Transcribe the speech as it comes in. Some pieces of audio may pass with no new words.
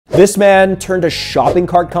This man turned a shopping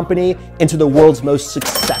cart company into the world's most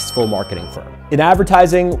successful marketing firm. In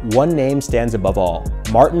advertising, one name stands above all: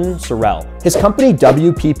 Martin Sorrell. His company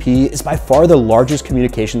WPP is by far the largest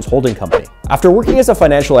communications holding company. After working as a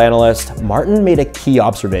financial analyst, Martin made a key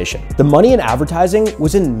observation. The money in advertising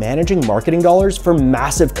was in managing marketing dollars for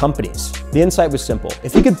massive companies. The insight was simple.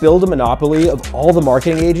 If he could build a monopoly of all the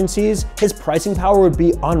marketing agencies, his pricing power would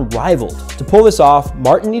be unrivaled. To pull this off,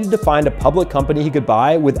 Martin needed to find a public company he could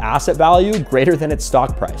buy with asset value greater than its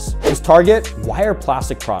stock price. His target? Wire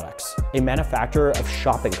Plastic Products, a manufacturer of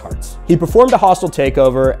shopping carts. He performed a hostile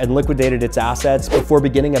takeover and liquidated its assets before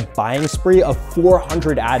beginning a buying spree of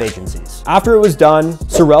 400 ad agencies. After it was done,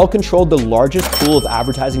 Sorrell controlled the largest pool of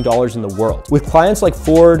advertising dollars in the world. With clients like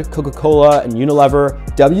Ford, Coca-Cola, and Unilever,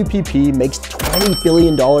 WPP makes $20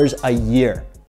 billion a year.